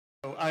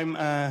I'm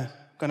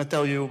going to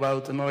tell you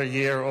about another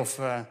year of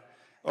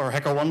our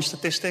HackerOne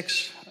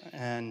statistics.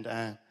 And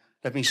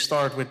let me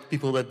start with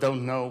people that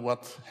don't know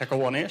what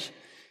HackerOne is.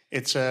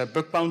 It's a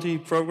bug bounty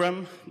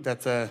program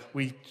that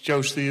we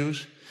chose to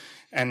use.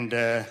 And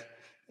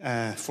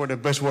for the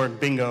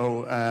buzzword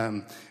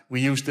bingo,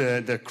 we use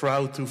the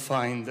crowd to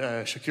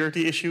find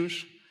security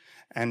issues.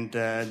 And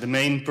the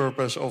main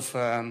purpose of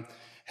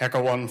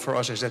HackerOne for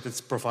us is that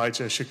it provides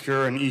a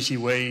secure and easy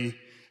way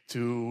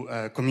to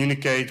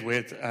communicate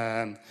with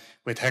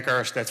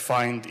hackers that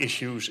find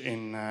issues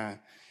in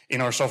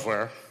our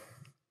software.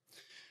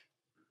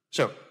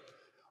 So,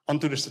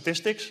 onto the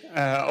statistics.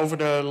 Over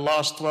the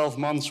last 12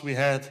 months, we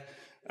had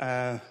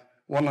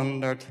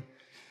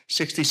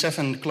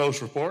 167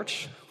 closed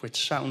reports,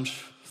 which sounds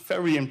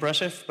very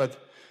impressive, but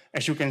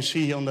as you can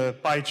see on the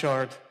pie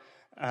chart,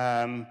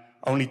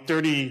 only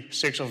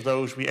 36 of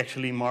those we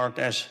actually marked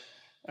as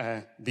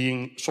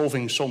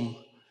solving some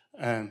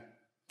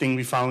thing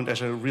we found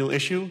as a real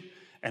issue.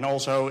 And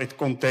also it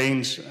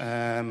contains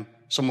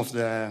some of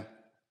the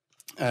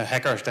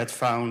hackers that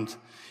found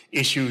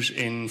issues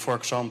in, for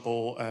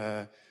example,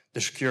 the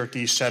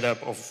security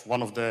setup of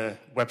one of the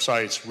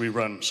websites we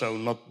run. So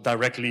not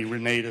directly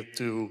related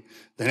to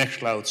the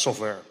Nextcloud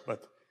software,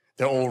 but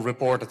they're all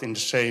reported in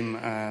the same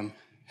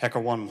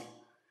HackerOne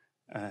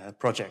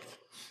project.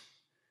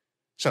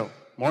 So,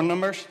 more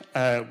numbers.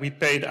 We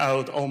paid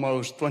out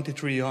almost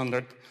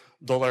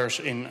 $2,300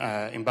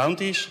 in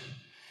bounties.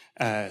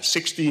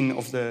 16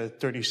 of the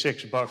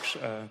 36 bugs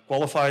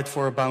qualified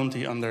for a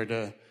bounty under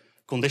the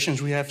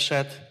conditions we have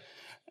set.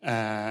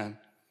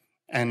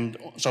 And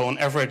so on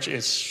average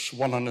it's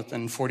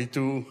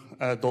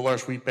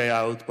 $142 we pay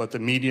out, but the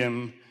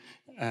median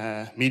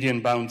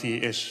bounty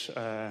is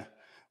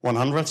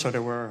 100. So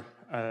there were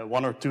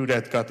one or two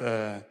that got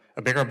a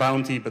bigger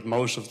bounty, but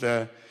most of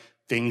the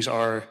things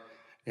are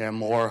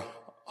more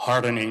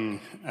hardening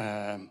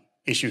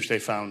issues they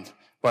found.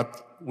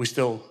 But we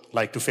still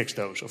like to fix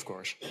those, of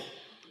course.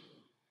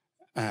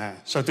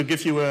 So to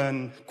give you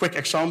a quick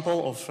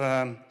example of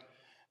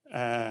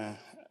a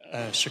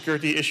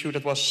security issue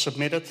that was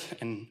submitted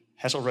and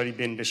has already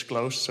been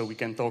disclosed, so we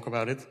can talk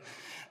about it.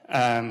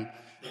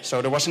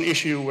 So there was an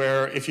issue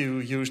where if you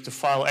use the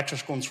file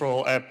access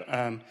control app,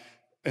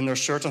 under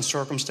certain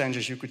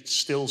circumstances you could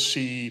still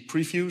see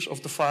previews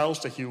of the files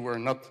that you were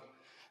not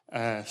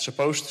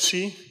supposed to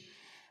see.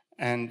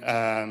 And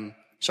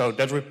so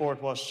that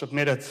report was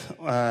submitted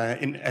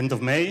in end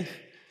of May,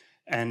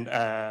 and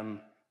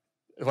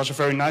it was a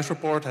very nice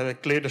report, had a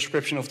clear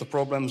description of the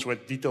problems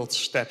with detailed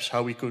steps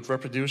how we could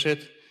reproduce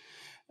it.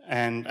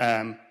 And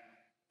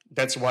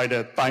that's why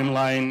the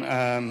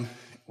timeline,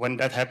 when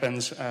that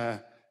happens,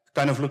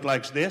 kind of looked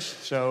like this.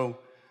 So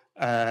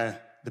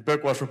the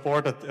bug was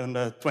reported on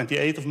the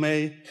 28th of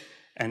May,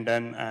 and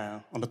then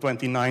on the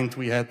 29th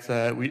we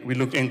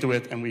looked into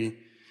it and we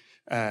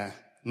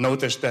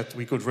noticed that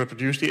we could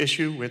reproduce the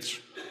issue,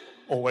 which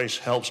always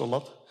helps a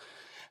lot.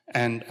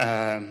 And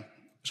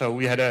so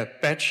we had a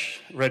patch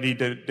ready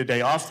the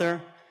day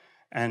after,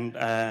 and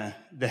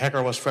the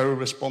hacker was very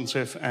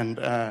responsive and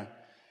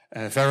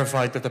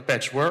verified that the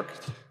patch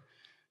worked.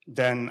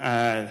 Then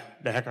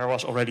the hacker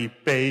was already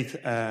paid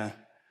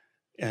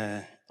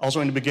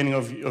also in the beginning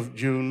of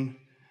June,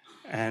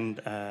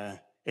 and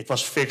it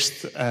was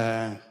fixed.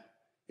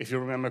 If you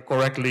remember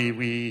correctly,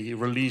 we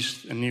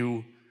released a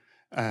new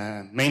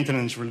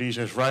maintenance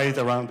releases right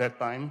around that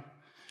time.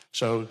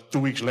 So 2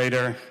 weeks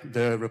later,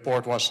 the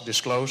report was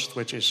disclosed,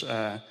 which is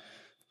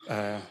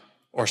our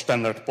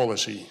standard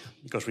policy,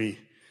 because we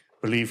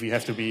believe we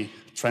have to be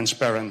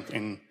transparent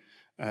in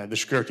the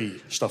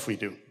security stuff we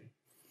do.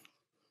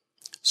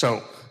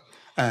 So,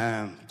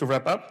 to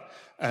wrap up,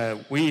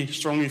 we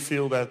strongly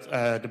feel that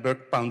the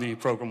bug bounty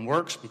program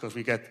works because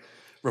we get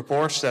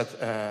reports that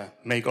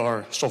make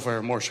our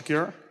software more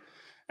secure,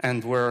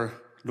 and we're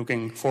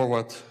looking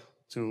forward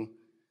to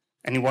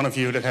any one of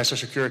you that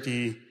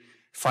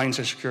finds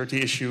a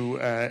security issue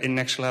in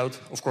Nextcloud.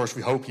 Of course,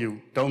 we hope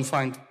you don't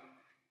find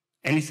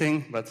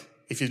anything, but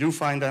if you do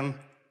find them,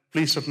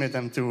 please submit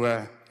them to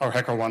our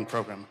HackerOne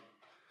program.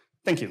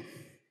 Thank you.